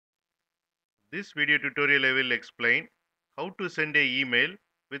This video tutorial I will explain how to send a email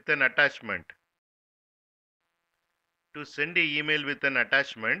with an attachment. To send a email with an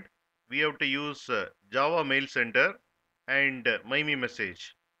attachment, we have to use Java Mail Center and MyMeMessage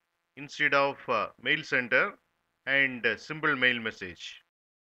instead of Mail Center and Simple Mail Message.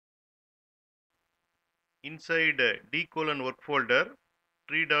 Inside d:\work folder,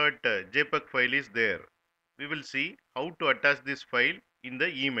 tree.jpg file is there. We will see how to attach this file in the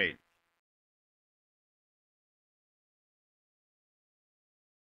email.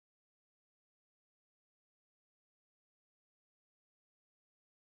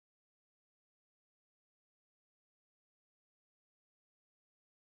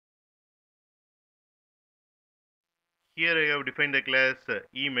 Here I have defined the class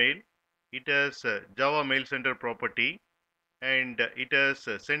email. It has Java Mail Center property and it has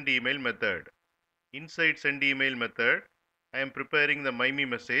send email method. Inside send email method, I am preparing the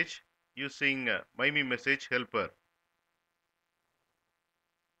MyMeMessage using MyMeMessage helper.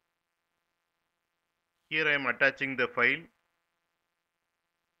 Here I am attaching the file.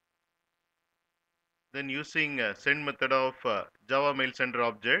 Then using send method of Java Mail Center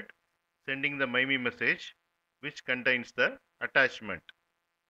object, sending the MyMeMessage which contains the attachment.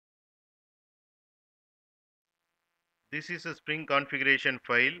 This is a Spring configuration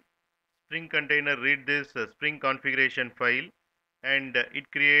file. Spring container read this Spring configuration file and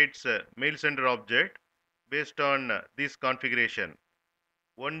it creates a mail center object based on this configuration.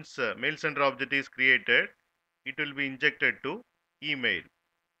 Once mail center object is created, it will be injected to email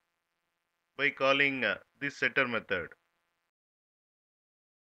by calling this setter method.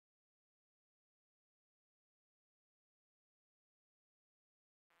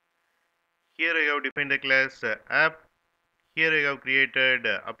 Here I have defined a class app. Here I have created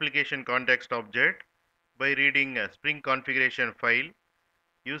application context object by reading Spring configuration file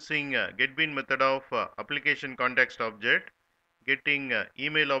using getBean method of application context object, getting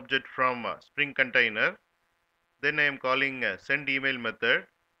email object from Spring container. Then I am calling send email method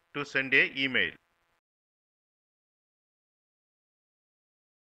to send a email.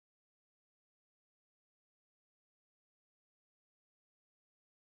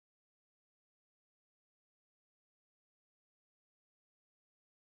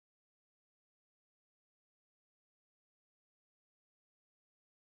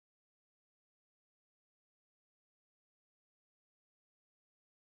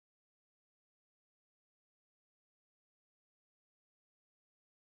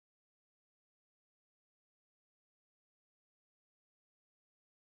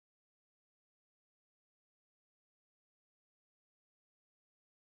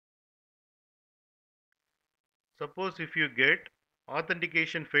 Suppose if you get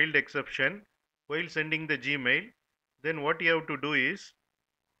authentication failed exception while sending the Gmail, then what you have to do is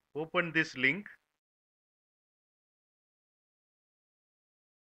open this link.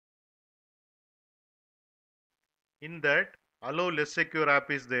 In that, allow less secure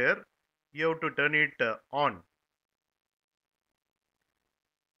app is there. You have to turn it on.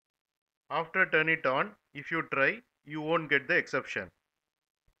 After turn it on, if you try, you won't get the exception.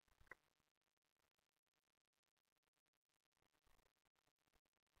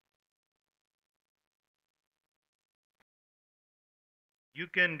 You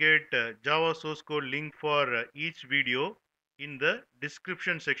can get Java source code link for each video in the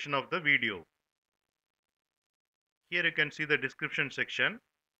description section of the video. Here you can see the description section.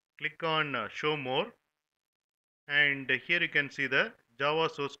 Click on show more and here you can see the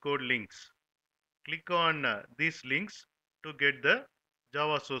Java source code links. Click on these links to get the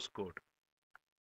Java source code.